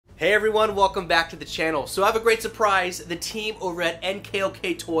Hey everyone, welcome back to the channel. So I have a great surprise. The team over at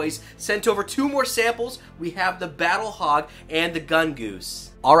NKOK Toys sent over 2 more samples. We have the Battle Hog and the Gungoose.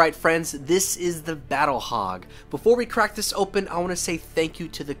 Alright friends, this is the Battle Hog. Before we crack this open, I want to say thank you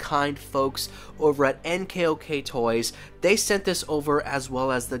to the kind folks over at NKOK Toys. They sent this over as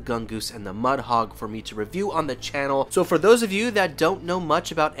well as the Gungoose and the Mud Hog for me to review on the channel. So for those of you that don't know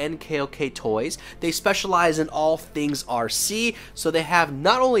much about NKOK Toys, they specialize in all things RC. So they have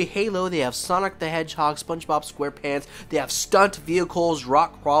not only Halo, they have Sonic the Hedgehog, SpongeBob SquarePants, they have stunt vehicles,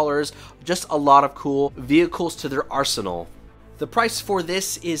 rock crawlers, just a lot of cool vehicles to their arsenal. The price for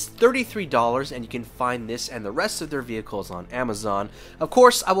this is $33, and you can find this and the rest of their vehicles on Amazon. Of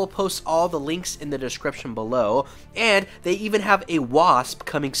course, I will post all the links in the description below, and they even have a Wasp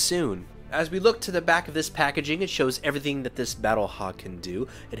coming soon. As we look to the back of this packaging, it shows everything that this Battle Hog can do.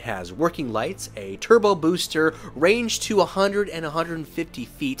 It has working lights, a turbo booster, range to 100 and 150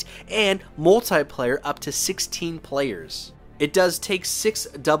 feet, and multiplayer up to 16 players. It does take 6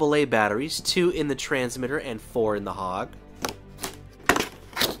 AA batteries, 2 in the transmitter and 4 in the Hog.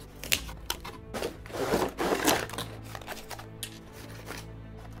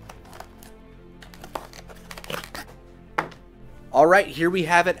 Alright, here we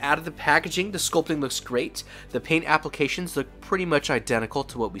have it out of the packaging. The sculpting looks great. The paint applications look pretty much identical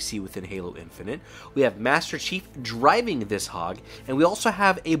to what we see within Halo Infinite. We have Master Chief driving this Hog, and we also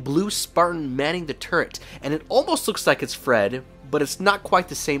have a blue Spartan manning the turret, and it almost looks like it's Fred, but it's not quite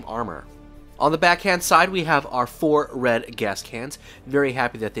the same armor. On the backhand side, we have our 4 red gas cans. Very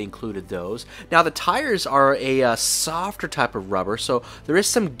happy that they included those. Now, the tires are a softer type of rubber, so there is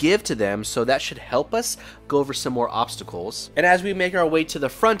some give to them, so that should help us go over some more obstacles. And as we make our way to the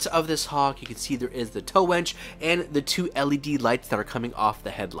front of this Hog, you can see there is the tow winch and the 2 LED lights that are coming off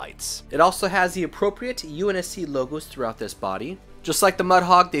the headlights. It also has the appropriate UNSC logos throughout this body. Just like the Mud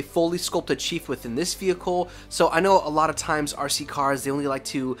Hog, they fully sculpted Chief within this vehicle. So I know a lot of times RC cars, they only like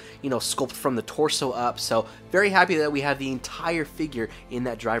to, sculpt from the torso up. So very happy that we have the entire figure in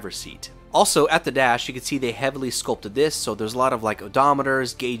that driver's seat. Also, at the dash, you can see they heavily sculpted this, so there's a lot of like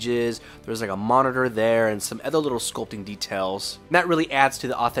odometers, gauges, there's like a monitor there, and some other little sculpting details. And that really adds to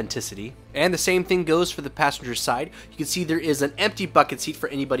the authenticity. And the same thing goes for the passenger side. You can see there is an empty bucket seat for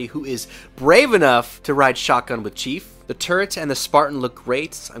anybody who is brave enough to ride shotgun with Chief. The turret and the Spartan look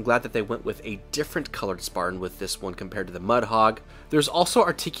great. I'm glad that they went with a different colored Spartan with this one compared to the Mud Hog. There's also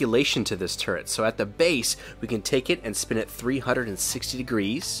articulation to this turret, so at the base, we can take it and spin it 360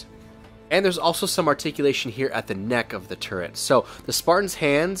 degrees. And there's also some articulation here at the neck of the turret. So the Spartan's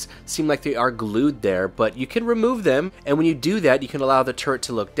hands seem like they are glued there, but you can remove them. And when you do that, you can allow the turret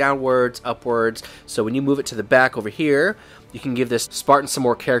to look downwards, upwards. So when you move it to the back over here, you can give this Spartan some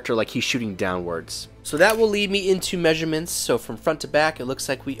more character like he's shooting downwards. So that will lead me into measurements. So from front to back, it looks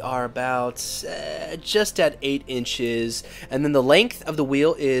like we are about just at 8 inches. And then the length of the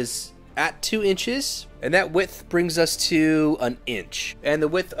wheel is at 2 inches. And that width brings us to 1 inch. And the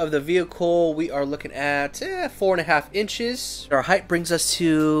width of the vehicle, we are looking at 4.5 inches. Our height brings us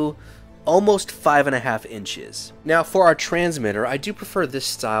to almost 5.5 inches. Now for our transmitter, I do prefer this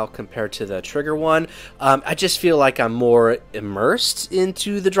style compared to the Trigger one. I just feel like I'm more immersed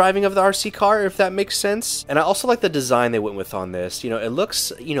into the driving of the RC car, if that makes sense. And I also like the design they went with on this. It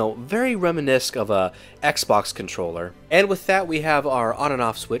looks, very reminiscent of a Xbox controller. And with that, we have our on and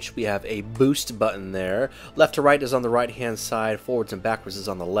off switch. We have a boost button there. Left to right is on the right hand side, forwards and backwards is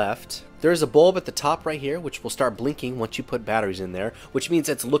on the left. There is a bulb at the top right here, which will start blinking once you put batteries in there, which means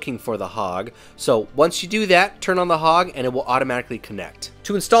it's looking for the Hog. So once you do that, turn on the Hog and it will automatically connect.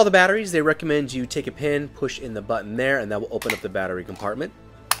 To install the batteries, they recommend you take a pin, push in the button there, and that will open up the battery compartment.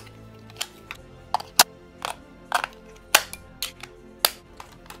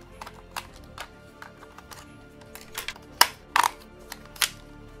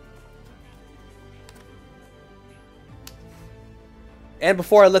 And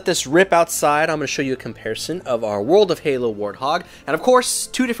before I let this rip outside, I'm going to show you a comparison of our World of Halo Warthog. And of course,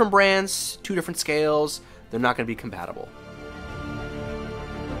 2 different brands, 2 different scales. They're not going to be compatible.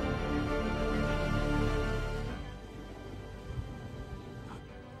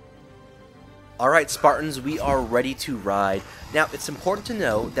 Alright Spartans, we are ready to ride. Now it's important to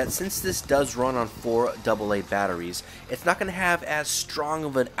know that since this does run on 4 AA batteries, it's not going to have as strong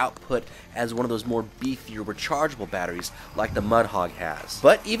of an output as one of those more beefier rechargeable batteries like the Mud Hog has.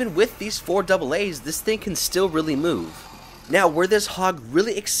 But even with these 4 AA's, this thing can still really move. Now where this Hog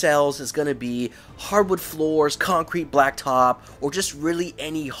really excels is going to be hardwood floors, concrete blacktop, or just really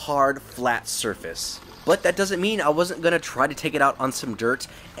any hard flat surface. but that doesn't mean I wasn't going to try to take it out on some dirt,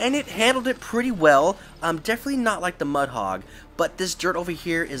 and it handled it pretty well. Definitely not like the Mud Hog, but this dirt over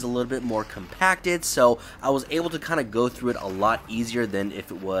here is a little bit more compacted, so I was able to kind of go through it a lot easier than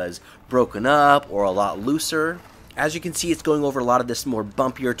if it was broken up or a lot looser. As you can see, it's going over a lot of this more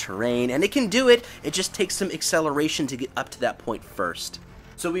bumpier terrain, and it can do it. It just takes some acceleration to get up to that point first.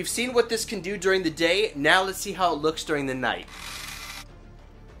 So we've seen what this can do during the day. Now let's see how it looks during the night.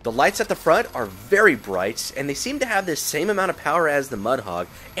 The lights at the front are very bright, and they seem to have the same amount of power as the Mud Hog,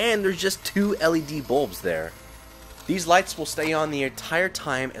 and there's just 2 LED bulbs there. These lights will stay on the entire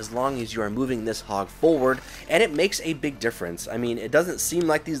time as long as you are moving this hog forward, and it makes a big difference. I mean, it doesn't seem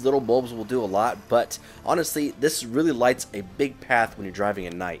like these little bulbs will do a lot, but honestly, this really lights a big path when you're driving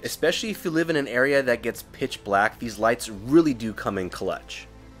at night. Especially if you live in an area that gets pitch black, these lights really do come in clutch.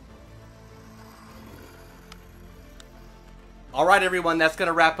 Alright everyone, that's going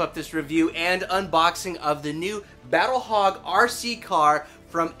to wrap up this review and unboxing of the new Battle Hog RC car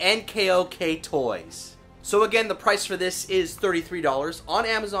from NKOK Toys. So again, the price for this is $33 on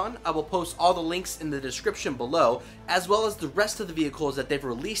Amazon. I will post all the links in the description below, as well as the rest of the vehicles that they've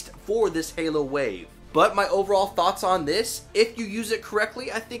released for this Halo wave. But my overall thoughts on this, if you use it correctly,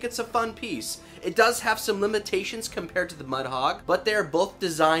 I think it's a fun piece. It does have some limitations compared to the Mud Hog, but they are both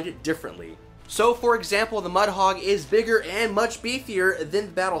designed differently. So for example, the Mud Hog is bigger and much beefier than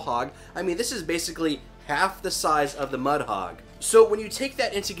the Battle Hog. I mean, this is basically half the size of the Mud Hog. So when you take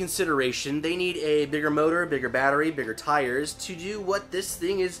that into consideration, they need a bigger motor, bigger battery, bigger tires to do what this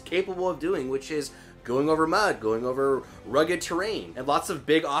thing is capable of doing, which is going over mud, going over rugged terrain, and lots of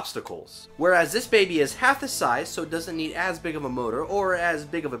big obstacles. Whereas this baby is half the size, so it doesn't need as big of a motor or as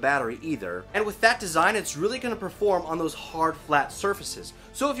big of a battery either. And with that design, it's really going to perform on those hard, flat surfaces.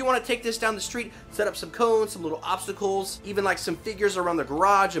 So if you want to take this down the street, set up some cones, some little obstacles, even like some figures around the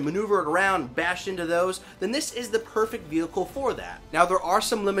garage and maneuver it around, bash into those, then this is the perfect vehicle for that. Now there are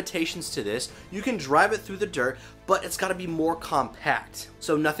some limitations to this. You can drive it through the dirt, but it's got to be more compact.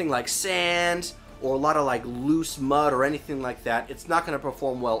 So nothing like sand, or a lot of like loose mud or anything like that. It's not going to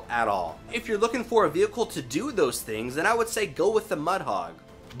perform well at all. If you're looking for a vehicle to do those things, then I would say go with the Mud Hog.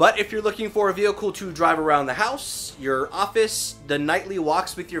 But if you're looking for a vehicle to drive around the house, your office, the nightly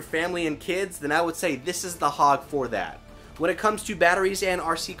walks with your family and kids, then I would say this is the Hog for that. When it comes to batteries and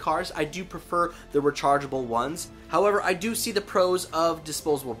RC cars, I do prefer the rechargeable ones. However, I do see the pros of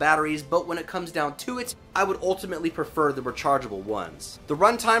disposable batteries, but when it comes down to it, I would ultimately prefer the rechargeable ones. The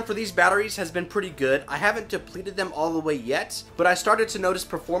runtime for these batteries has been pretty good. I haven't depleted them all the way yet, but I started to notice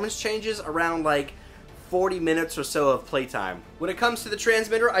performance changes around like 40 minutes or so of playtime. When it comes to the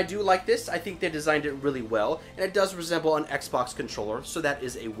transmitter, I do like this. I think they designed it really well, and it does resemble an Xbox controller, so that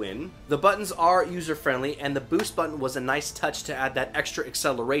is a win. The buttons are user-friendly, and the boost button was a nice touch to add that extra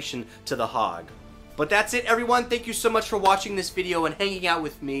acceleration to the Hog. But that's it, everyone. Thank you so much for watching this video and hanging out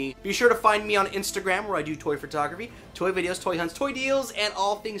with me. Be sure to find me on Instagram, where I do toy photography, toy videos, toy hunts, toy deals, and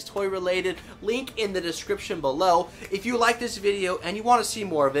all things toy related. Link in the description below. If you like this video and you want to see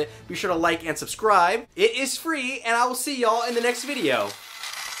more of it, be sure to like and subscribe. It is free, and I will see y'all in the next video.